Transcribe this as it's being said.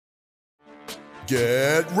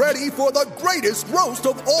Get ready for the greatest roast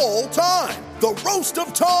of all time, the Roast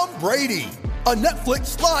of Tom Brady, a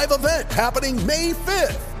Netflix live event happening May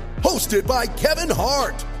 5th. Hosted by Kevin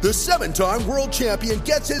Hart, the 7-time world champion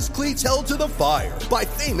gets his cleats held to the fire by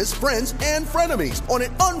famous friends and frenemies on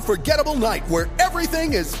an unforgettable night where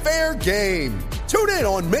everything is fair game. Tune in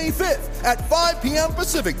on May 5th at 5 p.m.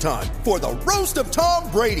 Pacific time for the Roast of Tom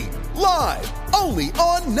Brady, live only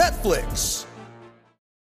on Netflix.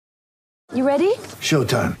 You ready?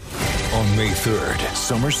 Showtime. On May 3rd,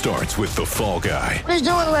 summer starts with The Fall Guy. What are you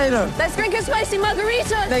doing later? Let's drink a spicy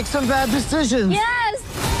margarita. Make some bad decisions.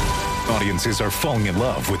 Yes! Audiences are falling in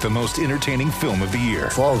love with the most entertaining film of the year.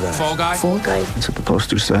 Fall Guy. Fall Guy? Fall guy. That's what the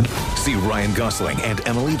poster said. See Ryan Gosling and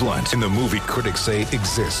Emily Blunt in the movie critics say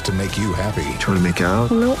exists to make you happy. Trying to make it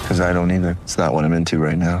out? Nope. Because I don't either. It's not what I'm into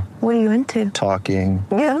right now. What are you into? Talking.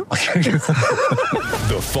 Yeah.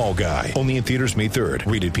 The Fall Guy. Only in theaters May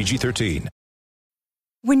 3rd. Rated PG-13.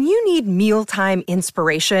 When you need mealtime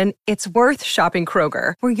inspiration, it's worth shopping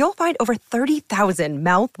Kroger, where you'll find over 30,000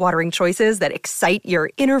 mouth-watering choices that excite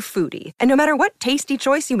your inner foodie. And no matter what tasty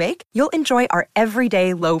choice you make, you'll enjoy our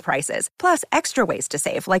everyday low prices, plus extra ways to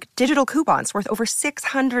save, like digital coupons worth over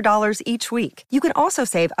 $600 each week. You can also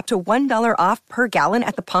save up to $1 off per gallon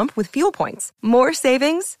at the pump with fuel points. More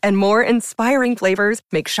savings and more inspiring flavors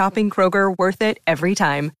make shopping Kroger worth it every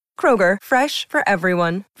time. Kroger, fresh for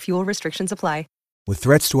everyone. Fuel restrictions apply. With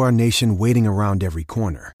threats to our nation waiting around every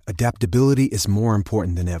corner, adaptability is more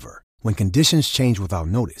important than ever. When conditions change without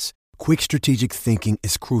notice, quick strategic thinking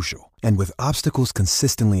is crucial. And with obstacles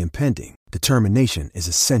consistently impending, determination is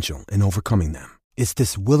essential in overcoming them. It's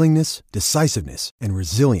this willingness, decisiveness, and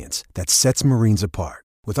resilience that sets Marines apart.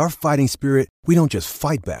 With our fighting spirit, we don't just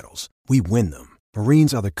fight battles, we win them.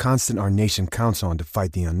 Marines are the constant our nation counts on to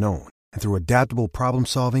fight the unknown. And through adaptable problem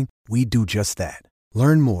solving, we do just that.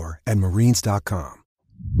 Learn more at marines.com.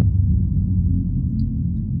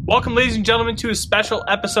 Welcome, ladies and gentlemen, to a special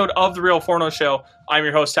episode of The Real Forno Show. I'm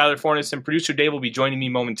your host, Tyler Fornes, and producer Dave will be joining me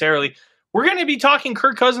momentarily. We're going to be talking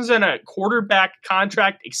Kirk Cousins and a quarterback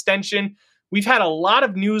contract extension. We've had a lot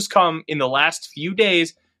of news come in the last few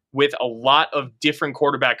days with a lot of different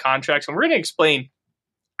quarterback contracts, and we're going to explain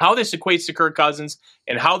how this equates to Kirk Cousins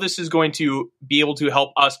and how this is going to be able to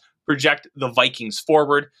help us project the Vikings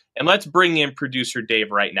forward. And let's bring in producer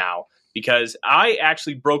Dave right now, because I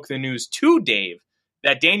actually broke the news to Dave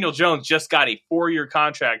that Daniel Jones just got a 4-year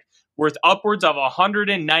contract worth upwards of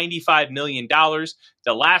 $195 million,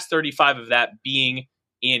 the last 35 of that being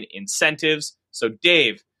in incentives. So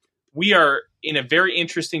Dave, we are in a very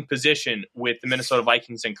interesting position with the Minnesota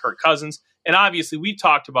Vikings and Kirk Cousins. And obviously we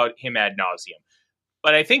talked about him ad nauseum,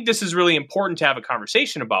 but I think this is really important to have a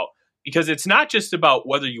conversation about, because it's not just about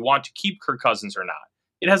whether you want to keep Kirk Cousins or not.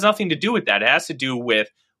 It has nothing to do with that. It has to do with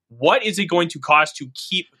what is it going to cost to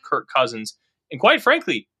keep Kirk Cousins. And quite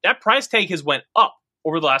frankly, that price tag has went up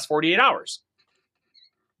over the last 48 hours.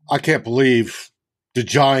 I can't believe the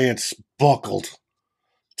Giants buckled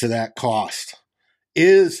to that cost.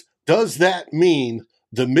 Does that mean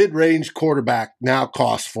the mid-range quarterback now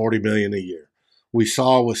costs $40 million a year? We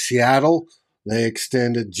saw with Seattle, they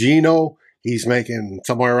extended Geno. He's making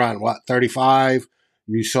somewhere around, 35?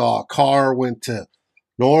 You saw Carr went to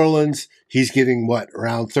New Orleans. He's getting,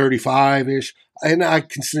 around 35-ish? And I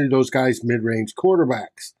consider those guys mid-range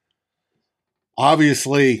quarterbacks.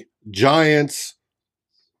 Obviously, Giants,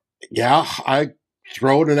 I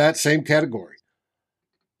throw it in that same category.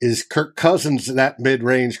 Is Kirk Cousins that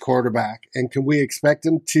mid-range quarterback? And can we expect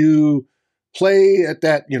him to play at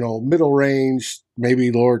that, middle range,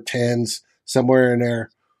 maybe lower 10s, somewhere in there,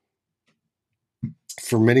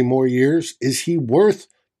 for many more years? Is he worth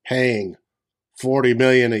paying $40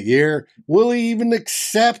 million a year? Will he even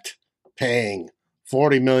accept paying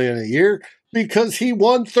 $40 million a year because he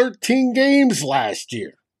won 13 games last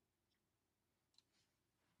year?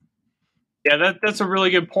 Yeah, that's a really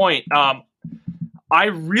good point. I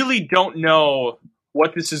really don't know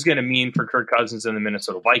what this is going to mean for Kirk Cousins and the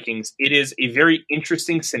Minnesota Vikings. It is a very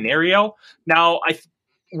interesting scenario. Now,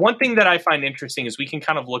 one thing that I find interesting is we can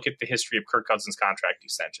kind of look at the history of Kirk Cousins' contract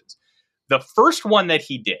extensions. The first one that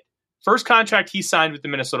he did, first contract he signed with the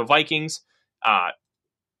Minnesota Vikings,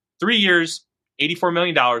 3 years, $84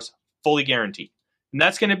 million, fully guaranteed. And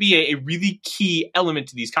that's going to be a really key element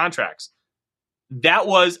to these contracts. That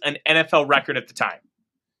was an NFL record at the time.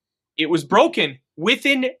 It was broken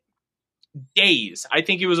within days. I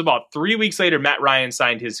think it was about 3 weeks later, Matt Ryan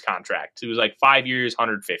signed his contract. It was like 5 years,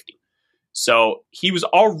 150. So he was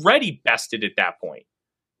already bested at that point.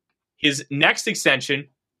 His next extension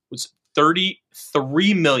was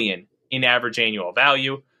 $33 million in average annual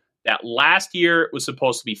value. That last year was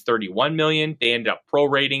supposed to be $31 million. They ended up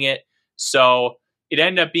prorating it. So it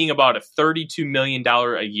ended up being about a $32 million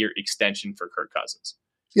a year extension for Kirk Cousins.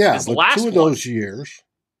 Yeah, This but last two of those years,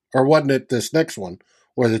 or wasn't it this next one,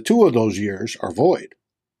 where the two of those years are void?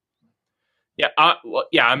 Yeah,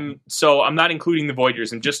 I'm not including the void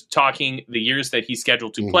years. I'm just talking the years that he's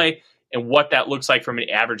scheduled to play and what that looks like from an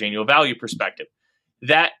average annual value perspective.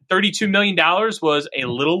 That $32 million was a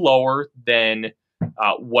little lower than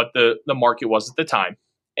what the market was at the time.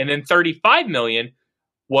 And then $35 million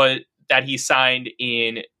was that he signed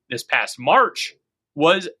in this past March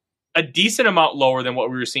was a decent amount lower than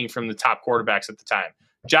what we were seeing from the top quarterbacks at the time.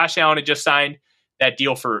 Josh Allen had just signed that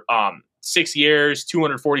deal for 6 years,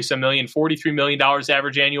 $247 million, $43 million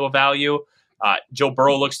average annual value. Joe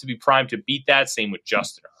Burrow looks to be primed to beat that. Same with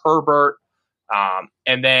Justin Herbert.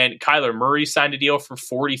 And then Kyler Murray signed a deal for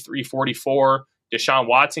 $43, $44. Deshaun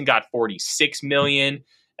Watson got $46 million.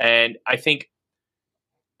 And I think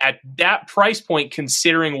at that price point,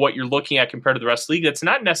 considering what you're looking at compared to the rest of the league, that's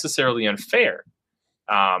not necessarily unfair.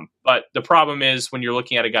 But the problem is when you're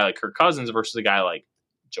looking at a guy like Kirk Cousins versus a guy like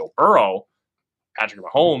Joe Burrow, Patrick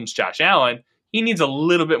Mahomes, Josh Allen, he needs a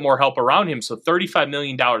little bit more help around him. So $35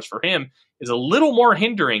 million for him is a little more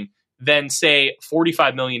hindering than, say,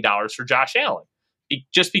 $45 million for Josh Allen,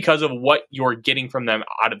 just because of what you're getting from them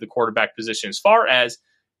out of the quarterback position as far as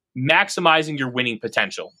maximizing your winning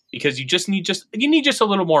potential, because you need just a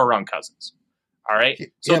little more around Cousins. All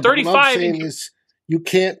right. So yeah, 35 what I'm saying is you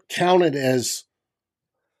can't count it as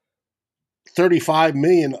 $35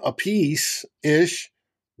 million apiece ish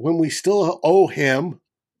when we still owe him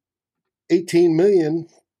 $18 million,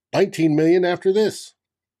 $19 million after this,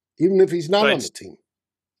 even if he's not on the team.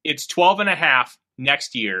 It's 12.5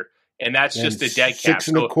 next year, and that's just a dead cap.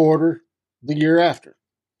 6.25 the year after.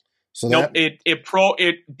 So no, Dave,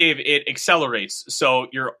 it accelerates. So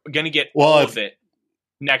you're going to get of it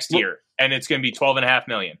next year, and it's going to be $12.5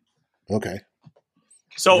 million. Okay.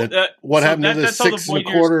 So what happened to the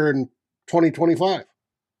 6.25 in 2025?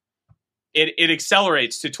 It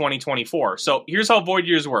accelerates to 2024. So here's how void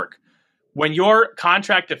years work. When your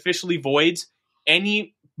contract officially voids,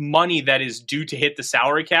 any money that is due to hit the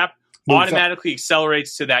salary cap automatically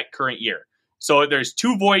accelerates to that current year. So there's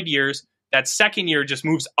 2 void years. That second year just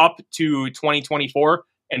moves up to 2024,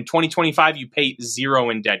 and 2025 you pay 0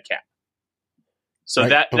 in dead cap. So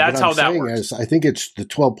right, that's how that works. I think it's the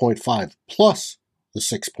 12.5 plus the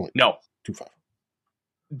 6.25. No,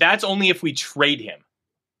 that's only if we trade him.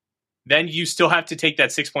 Then you still have to take that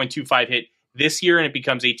 6.25 hit this year, and it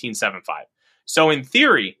becomes 18.75. So in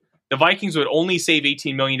theory, the Vikings would only save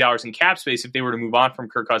 $18 million in cap space if they were to move on from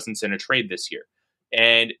Kirk Cousins in a trade this year.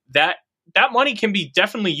 And that money can be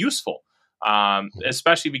definitely useful,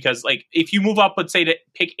 especially because, like, if you move up, let's say, to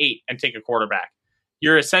pick 8 and take a quarterback,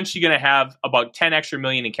 you're essentially going to have about 10 extra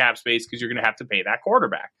million in cap space because you're going to have to pay that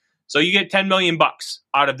quarterback. So you get $10 million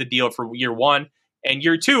out of the deal for year 1, and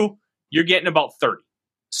year 2, you're getting about 30.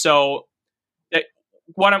 So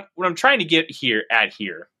what I'm trying to get here,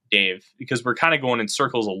 Dave, because we're kind of going in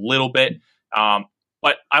circles a little bit,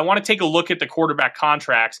 but I want to take a look at the quarterback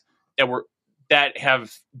contracts that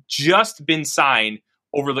have just been signed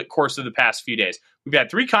over the course of the past few days. We've had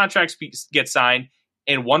 3 contracts get signed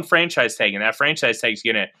and 1 franchise tag, and that franchise tag is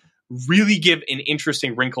going to really give an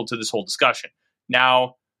interesting wrinkle to this whole discussion.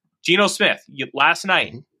 Now, Geno Smith, last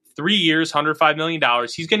night, 3 years, $105 million.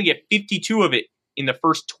 He's going to get 52 of it in the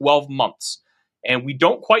first 12 months. And we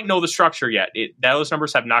don't quite know the structure yet. Those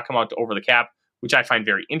numbers have not come out to over the cap, which I find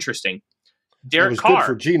very interesting. Derek Carr. Good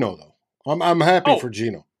for Geno, though. I'm happy for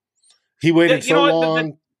Geno. He waited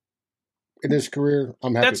long in his career.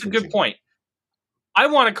 I'm happy. That's a good point. I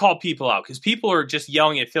want to call people out because people are just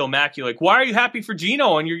yelling at Phil Mackey, like, "Why are you happy for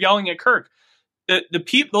Geno and you're yelling at Kirk?"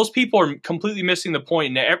 Those people are completely missing the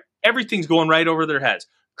point, and everything's going right over their heads.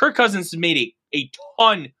 Kirk Cousins has made a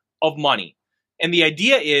ton of money, and the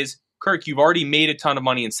idea is, Kirk, you've already made a ton of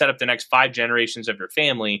money and set up the next 5 generations of your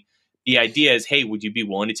family. The idea is, hey, would you be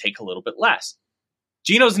willing to take a little bit less?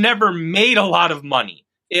 Geno's never made a lot of money,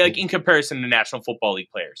 like in comparison to National Football League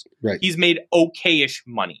players. Right. He's made okay-ish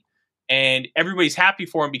money. And everybody's happy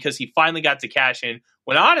for him because he finally got to cash in,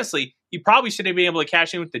 when honestly, he probably should have been able to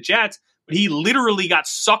cash in with the Jets, but he literally got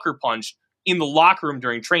sucker punched in the locker room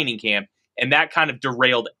during training camp, and that kind of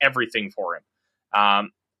derailed everything for him.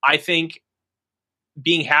 I think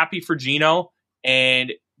being happy for Geno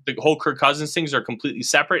and the whole Kirk Cousins things are completely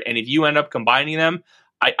separate. And if you end up combining them,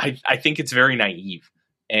 I think it's very naive.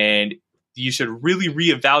 And you should really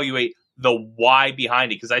reevaluate the why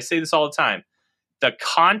behind it. Because I say this all the time. The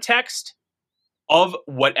context of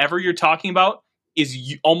whatever you're talking about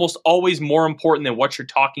is almost always more important than what you're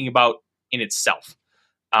talking about in itself.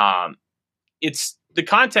 It's the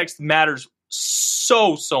context matters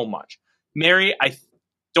so much. Mary, I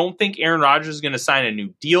don't think Aaron Rodgers is going to sign a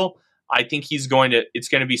new deal. I think it's going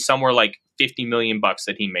to be somewhere like $50 million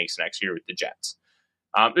that he makes next year with the Jets.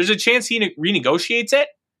 There's a chance he renegotiates it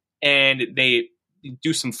and they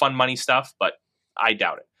do some fun money stuff, but I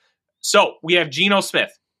doubt it. So we have Geno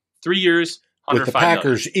Smith, 3 years, $105 with the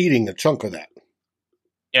Packers eating a chunk of that.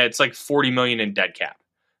 Yeah, it's like $40 million in dead cap.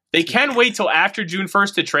 They can wait till after June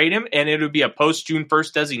 1st to trade him, and it would be a post-June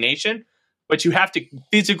 1st designation, but you have to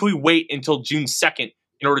physically wait until June 2nd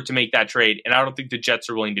in order to make that trade, and I don't think the Jets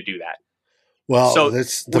are willing to do that. Well, so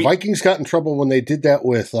the Vikings got in trouble when they did that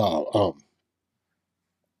with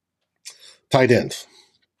tight ends.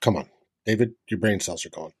 Come on, David, your brain cells are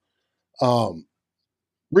going.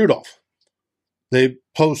 Rudolph. They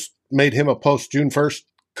made him a post-June 1st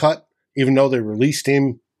cut, even though they released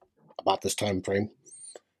him about this time frame.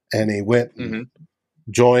 And he went and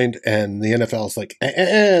joined, and the NFL's like,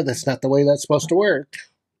 that's not the way that's supposed to work.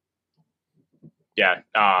 Yeah,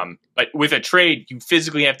 but with a trade, you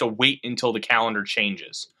physically have to wait until the calendar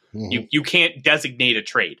changes. Mm-hmm. You can't designate a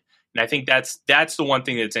trade. And I think that's the one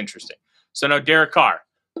thing that's interesting. So now Derek Carr,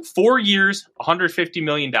 4 years, $150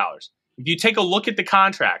 million. If you take a look at the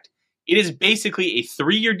contract, it is basically a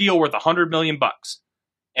 3-year deal worth $100 million.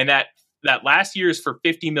 And that last year is for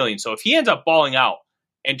 $50 million. So if he ends up balling out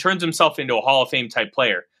and turns himself into a Hall of Fame type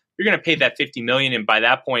player, you're going to pay that $50 million. And by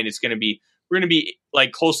that point, we're going to be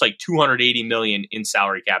like close to like $280 million in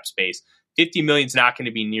salary cap space. $50 million is not going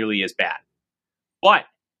to be nearly as bad. But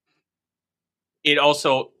it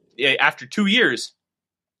also, after 2 years,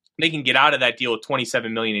 they can get out of that deal with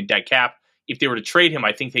 $27 million in dead cap. If they were to trade him,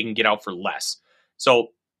 I think they can get out for less. So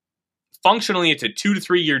functionally, it's a 2 to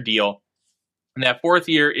 3 year deal. And that 4th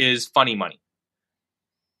year is funny money.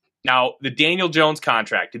 Now, the Daniel Jones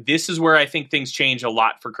contract, this is where I think things change a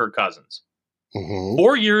lot for Kirk Cousins. Mm-hmm.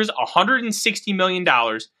 4 years, $160 million,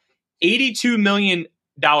 $82 million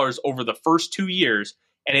over the first 2 years,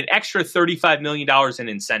 and an extra $35 million in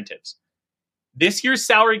incentives. This year's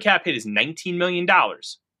salary cap hit is $19 million.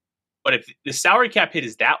 But if the salary cap hit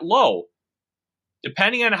is that low,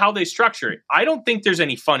 depending on how they structure it, I don't think there's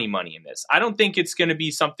any funny money in this. I don't think it's going to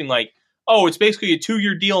be something like, oh, it's basically a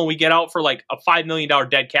 2-year deal and we get out for like a $5 million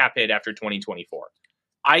dead cap hit after 2024.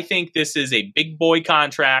 I think this is a big boy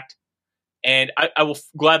contract, and I will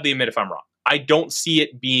gladly admit if I'm wrong. I don't see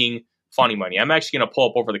it being funny money. I'm actually going to pull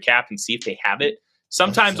up over the cap and see if they have it.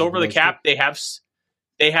 Sometimes over the cap, they have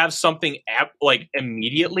something like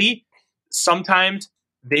immediately. Sometimes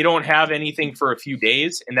they don't have anything for a few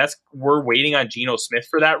days, and we're waiting on Geno Smith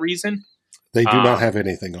for that reason. They do not have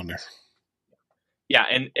anything on there. Yeah,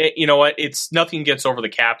 and you know what? It's nothing gets over the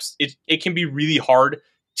caps. It can be really hard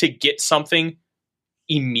to get something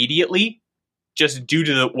immediately just due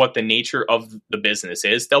to what the nature of the business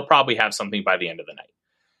is. They'll probably have something by the end of the night.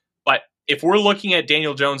 But if we're looking at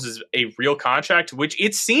Daniel Jones as a real contract, which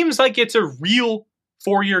it seems like it's a real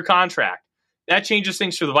 4-year contract, that changes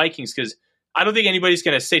things for the Vikings because I don't think anybody's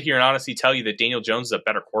going to sit here and honestly tell you that Daniel Jones is a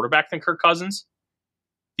better quarterback than Kirk Cousins.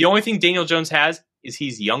 The only thing Daniel Jones has is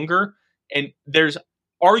he's younger, and there's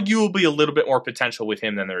arguably a little bit more potential with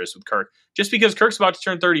him than there is with Kirk. Just because Kirk's about to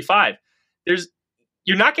turn 35,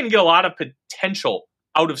 you're not going to get a lot of potential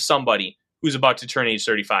out of somebody who's about to turn age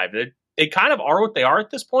 35. They kind of are what they are at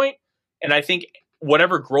this point, and I think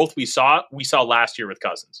whatever growth we saw last year with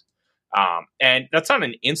Cousins. And that's not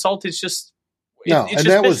an insult. It's just it's just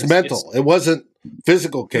that business. Was mental. It wasn't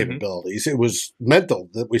physical capabilities. Mm-hmm. It was mental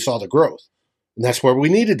that we saw the growth, and that's where we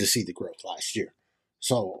needed to see the growth last year.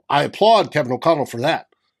 So I applaud Kevin O'Connell for that.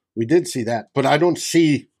 We did see that, but I don't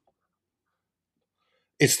see.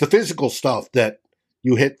 It's the physical stuff that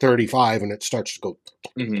you hit 35 and it starts to go.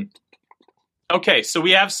 Mm-hmm. Okay, so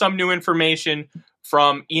we have some new information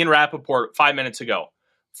from Ian Rappaport 5 minutes ago.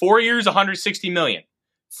 4 years, $160 million.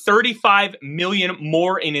 $35 million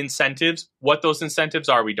more in incentives. What those incentives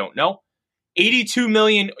are, we don't know. $82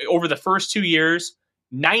 million over the first 2 years.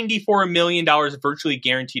 $94 million virtually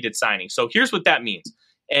guaranteed at signing. So here's what that means.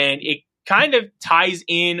 And it kind of ties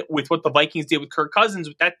in with what the Vikings did with Kirk Cousins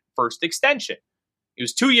with that first extension. It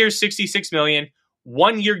was 2 years, $66 million,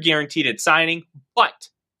 1 year guaranteed at signing. But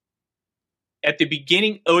at the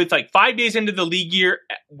beginning, it's like 5 days into the league year,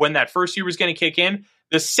 when that first year was going to kick in,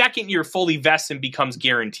 the second year fully vests and becomes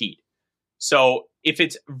guaranteed. So if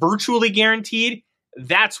it's virtually guaranteed,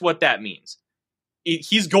 that's what that means.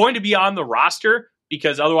 He's going to be on the roster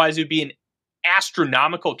because otherwise it would be an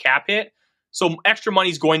astronomical cap hit. So extra money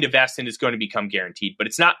is going to vest and is going to become guaranteed, but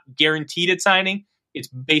it's not guaranteed at signing. It's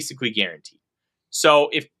basically guaranteed. So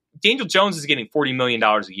if Daniel Jones is getting $40 million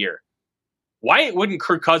a year, why wouldn't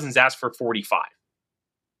Kirk Cousins ask for 45?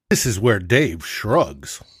 This is where Dave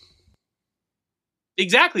shrugs.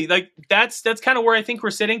 Exactly. Like that's kind of where I think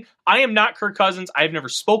we're sitting. I am not Kirk Cousins. I've never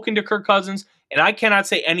spoken to Kirk Cousins, and I cannot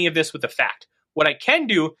say any of this with a fact. What I can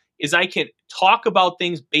do is I can talk about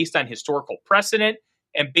things based on historical precedent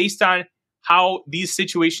and based on how these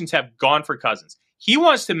situations have gone for Cousins. He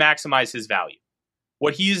wants to maximize his value.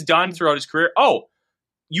 What he has done throughout his career. Oh,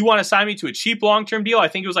 you want to sign me to a cheap long-term deal? I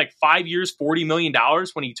think it was like 5 years, $40 million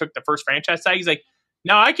when he took the first franchise tag. He's like,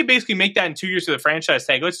 no, I could basically make that in 2 years with a franchise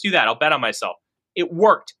tag. Let's do that. I'll bet on myself. It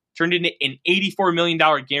worked. Turned into an $84 million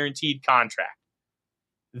guaranteed contract.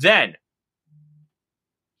 Then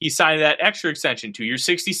he signed that extra extension, 2 years,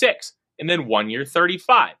 66, and then 1 year,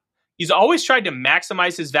 35. He's always tried to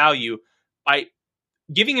maximize his value by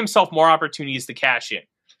giving himself more opportunities to cash in.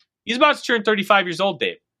 He's about to turn 35 years old,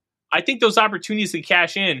 Dave. I think those opportunities to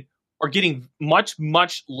cash in are getting much,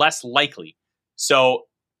 much less likely. So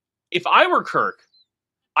if I were Kirk,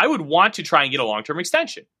 I would want to try and get a long-term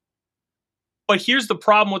extension. But here's the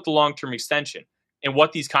problem with the long-term extension and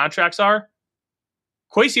what these contracts are.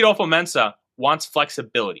 Kwesi Adolfo-Mensah wants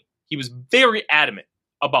flexibility. He was very adamant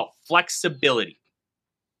about flexibility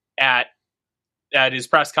at his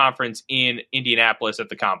press conference in Indianapolis at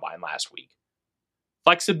the Combine last week.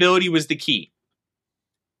 Flexibility was the key.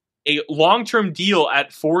 A long-term deal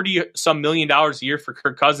at $40-some million a year for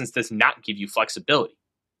Kirk Cousins does not give you flexibility.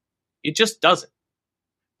 It just doesn't.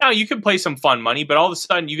 Now, you can play some fun money, but all of a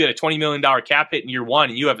sudden you get a $20 million cap hit in year one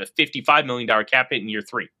and you have a $55 million cap hit in year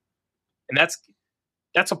three. And that's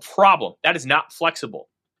a problem. That is not flexible.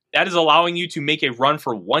 That is allowing you to make a run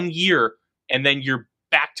for 1 year and then you're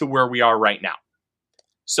back to where we are right now.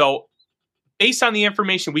 So based on the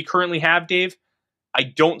information we currently have, Dave, I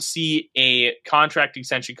don't see a contract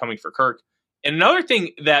extension coming for Kirk. And another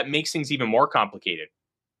thing that makes things even more complicated,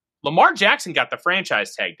 Lamar Jackson got the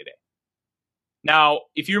franchise tag today. Now,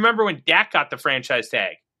 if you remember when Dak got the franchise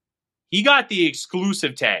tag, he got the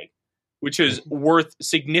exclusive tag, which is worth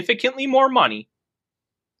significantly more money.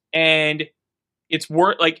 And it's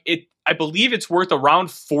worth I believe it's worth around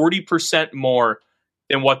 40% more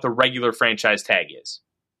than what the regular franchise tag is.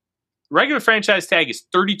 The regular franchise tag is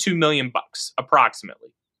 $32 million approximately.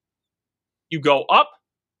 You go up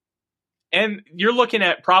and you're looking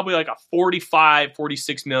at probably like a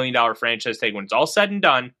 $45-46 million franchise tag when it's all said and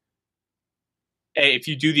done. If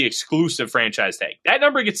you do the exclusive franchise tag, that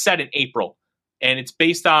number gets set in April and it's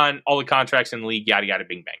based on all the contracts in the league, yada, yada,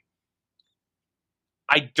 bing, bang.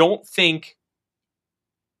 I don't think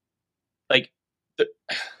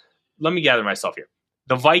let me gather myself here.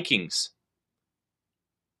 The Vikings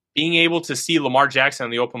being able to see Lamar Jackson on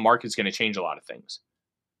the open market is going to change a lot of things.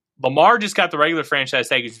 Lamar just got the regular franchise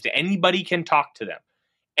tag. Anybody can talk to them.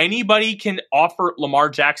 Anybody can offer Lamar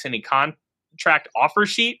Jackson a contract offer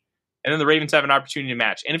sheet, and then the Ravens have an opportunity to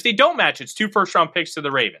match. And if they don't match, it's 2 first-round picks to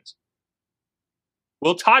the Ravens.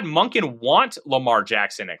 Will Todd Monken want Lamar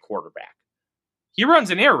Jackson at quarterback? He runs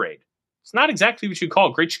an air raid. It's not exactly what you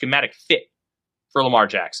call a great schematic fit for Lamar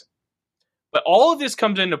Jackson. But all of this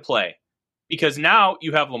comes into play because now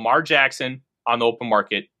you have Lamar Jackson on the open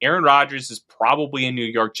market. Aaron Rodgers is probably a New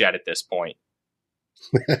York Jet at this point.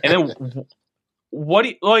 And then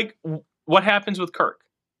what happens with Kirk?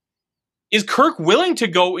 Is Kirk willing to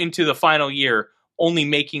go into the final year only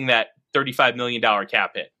making that $35 million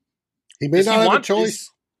cap hit? He may not have a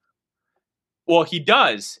choice. Well, he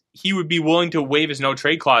does. He would be willing to waive his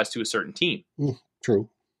no-trade clause to a certain team. True.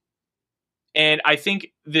 And I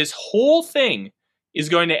think this whole thing is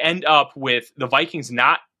going to end up with the Vikings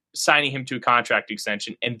not signing him to a contract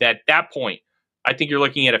extension. And at that point, I think you're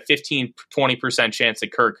looking at a 15-20% chance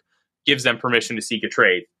that Kirk gives them permission to seek a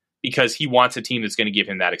trade because he wants a team that's going to give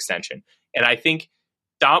him that extension. And I think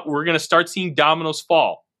we're going to start seeing dominoes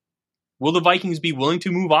fall. Will the Vikings be willing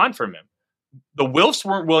to move on from him? The Wilfs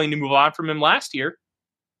weren't willing to move on from him last year.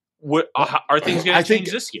 Are things going to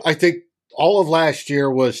change this year? I think all of last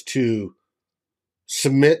year was to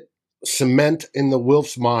cement in the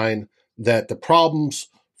Wilfs' mind that the problems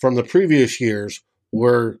from the previous years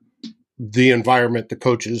were the environment, the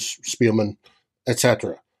coaches, Spielman,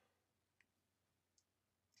 etc.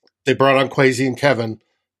 They brought on Kwesi and Kevin.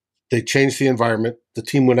 They changed the environment. The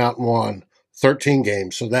team went out and won 13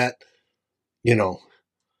 games. So that, you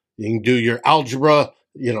can do your algebra,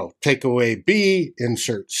 take away B,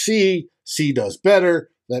 insert C. C does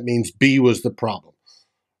better. That means B was the problem.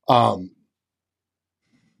 For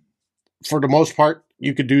the most part,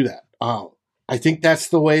 you could do that. I think that's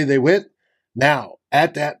the way they went. Now,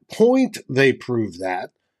 at that point, they proved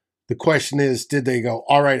that. The question is, did they go,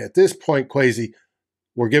 all right, at this point, Kwesi,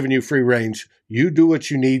 we're giving you free range. You do what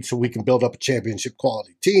you need so we can build up a championship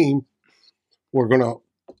quality team. We're going to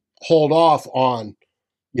hold off on,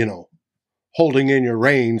 holding in your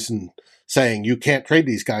reins and saying you can't trade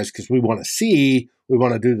these guys because we want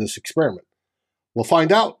to do this experiment. We'll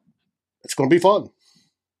find out. It's going to be fun.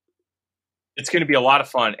 It's going to be a lot of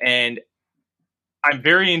fun. And I'm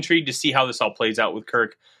very intrigued to see how this all plays out with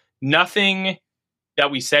Kirk. Nothing that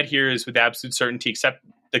we said here is with absolute certainty except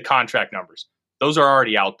the contract numbers. Those are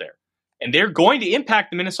already out there. And they're going to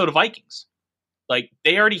impact the Minnesota Vikings. Like,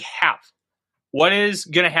 they already have. What is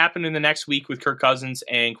going to happen in the next week with Kirk Cousins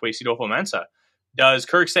and Kwesi Adofo-Mensah? Does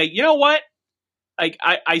Kirk say, you know what? Like,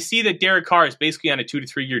 I see that Derek Carr is basically on a 2 to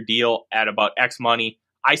 3 year deal at about X money.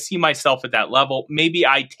 I see myself at that level. Maybe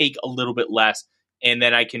I take a little bit less, and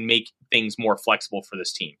then I can make things more flexible for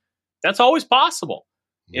this team. That's always possible.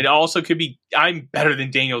 It also could be, I'm better than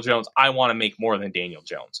Daniel Jones. I want to make more than Daniel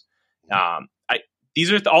Jones. These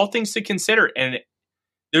are all things to consider. And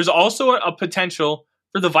there's also a potential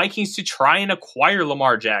for the Vikings to try and acquire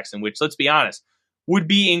Lamar Jackson, which, let's be honest, would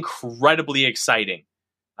be incredibly exciting.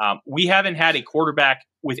 We haven't had a quarterback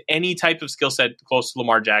with any type of skill set close to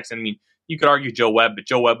Lamar Jackson. I mean, you could argue Joe Webb, but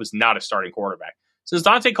Joe Webb was not a starting quarterback since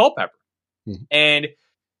Dante Culpepper. Mm-hmm. And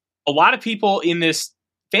a lot of people in this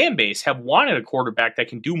fan base have wanted a quarterback that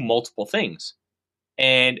can do multiple things.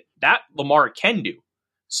 And that Lamar can do.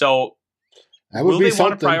 So will they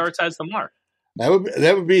want to prioritize Lamar?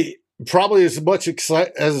 That would be probably as much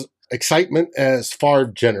excitement as Favre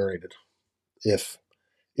generated if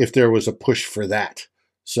there was a push for that.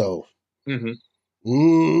 So, don't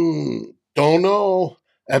know.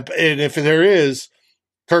 And if there is,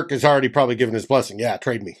 Kirk has already probably given his blessing. Yeah,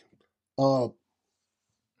 trade me.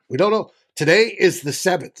 We don't know. Today is the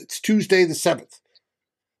 7th. It's Tuesday the 7th.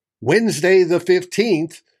 Wednesday the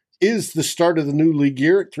 15th is the start of the new league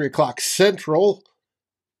year at 3 o'clock Central.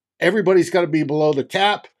 Everybody's got to be below the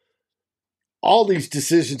cap. All these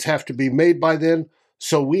decisions have to be made by then.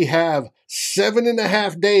 So we have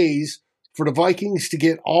 7.5 days for the Vikings to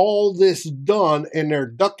get all this done and their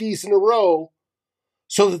duckies in a row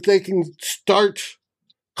so that they can start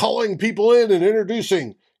calling people in and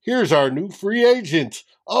introducing, here's our new free agent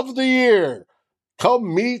of the year.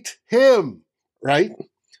 Come meet him, right?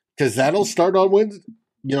 Because that'll start on Wednesday,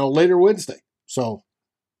 later Wednesday. So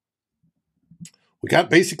we got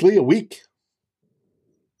basically a week.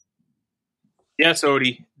 Yes,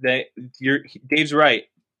 Odie. Dave's right.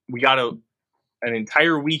 We got an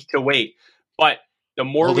entire week to wait. But the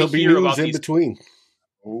more we hear about these, between.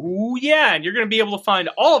 Oh yeah, and you're going to be able to find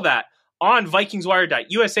all of that on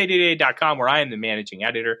VikingsWire.usatoday.com, where I am the managing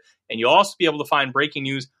editor, and you'll also be able to find breaking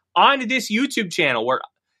news on this YouTube channel, where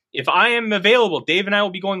if I am available, Dave and I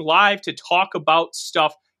will be going live to talk about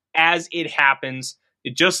stuff as it happens,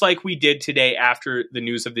 just like we did today after the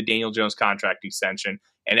news of the Daniel Jones contract extension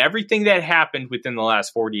and everything that happened within the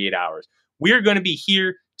last 48 hours. We are going to be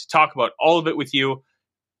here to talk about all of it with you.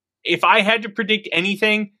 If I had to predict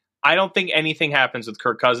anything, I don't think anything happens with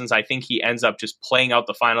Kirk Cousins. I think he ends up just playing out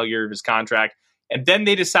the final year of his contract, and then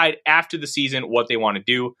they decide after the season what they want to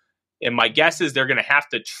do. And my guess is they're going to have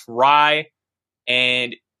to try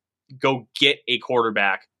and go get a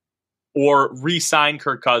quarterback or re-sign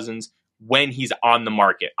Kirk Cousins when he's on the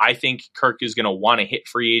market. I think Kirk is going to want to hit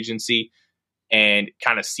free agency and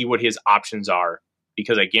kind of see what his options are,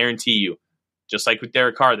 because I guarantee you, just like with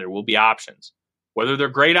Derek Carr, there will be options. Whether they're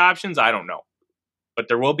great options, I don't know. But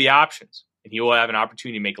there will be options, and he will have an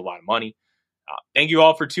opportunity to make a lot of money. Thank you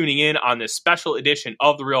all for tuning in on this special edition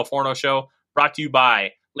of The Real Forno Show, brought to you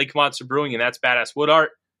by Lake Monster Brewing, and that's Badass Wood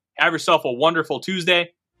Art. Have yourself a wonderful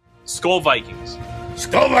Tuesday. Skol Vikings.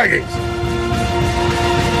 Skol Vikings!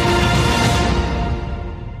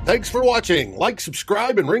 Thanks for watching. Like,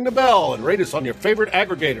 subscribe, and ring the bell, and rate us on your favorite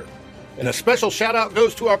aggregator. And a special shout-out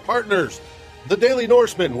goes to our partners, The Daily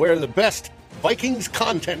Norseman, where the best Vikings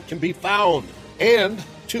content can be found, and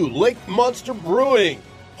to Lake Monster Brewing,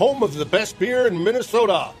 home of the best beer in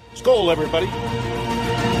Minnesota. Skol, everybody.